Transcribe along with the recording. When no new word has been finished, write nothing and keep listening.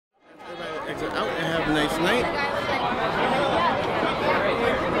exit out and have a nice night.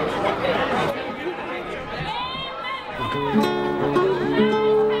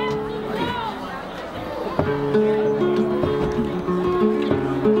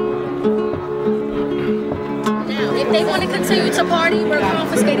 If they want to continue to party, we're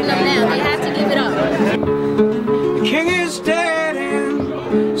confiscating them now. They have to give it up. The king is dead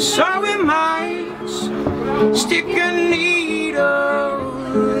and so am I. Stick a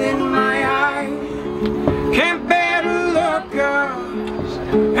needle in my eye. Can't bear to look up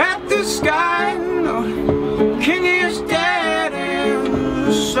at the sky. No, the king is dead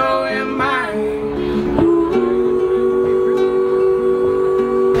and so am I.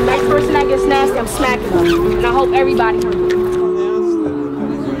 Next person that gets nasty, I'm smacking them. And I hope everybody heard it.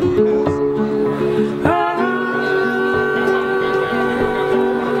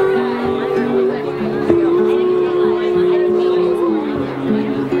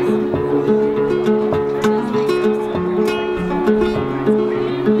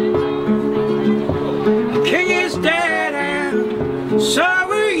 So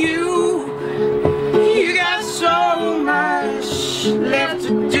are you. You got so much left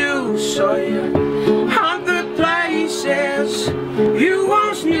to do. So you hunt the places you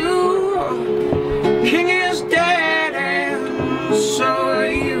once knew. King is dead and so are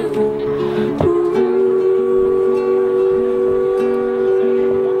you.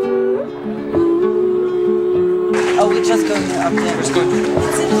 Oh, we just go there up there. Let's go.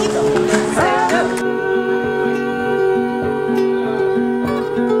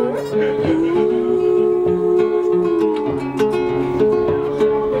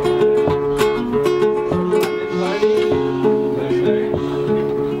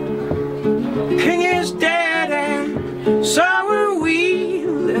 So are we,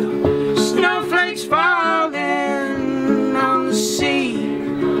 little snowflakes falling on the sea.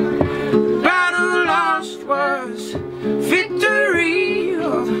 Battle lost was victory.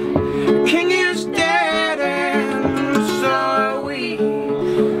 The king is dead and so are we.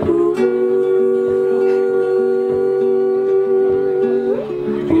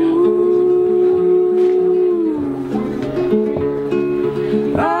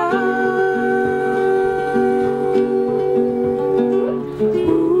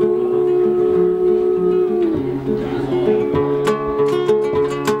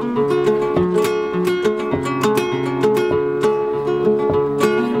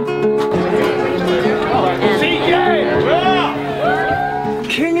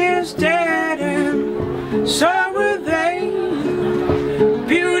 King is dead and so are they.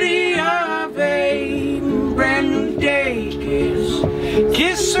 Beauty of a brand new day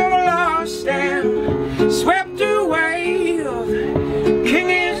gets so lost and swept away. King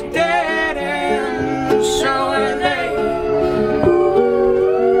is dead and so are they.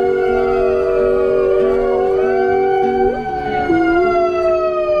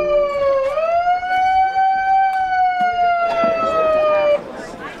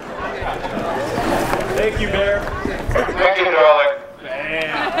 Thank you, Bear. Thank you, darling.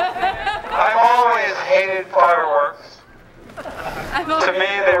 I've always hated fireworks. To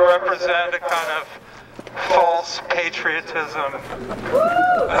me, they represent a kind of false patriotism,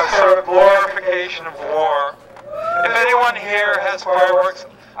 a sort of glorification of war. If anyone here has fireworks,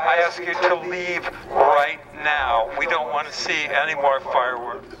 I ask you to leave right now. We don't want to see any more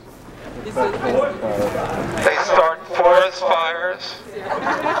fireworks. They start forest fires.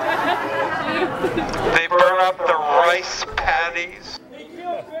 They burn up the rice paddies.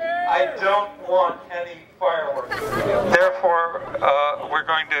 I don't want any fireworks. Therefore, we're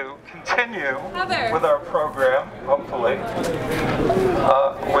going to continue with our program, hopefully,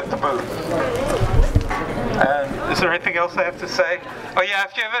 with the booth. And is there anything else I have to say? Oh yeah,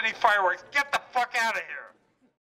 if you have any fireworks, get the fuck out of here.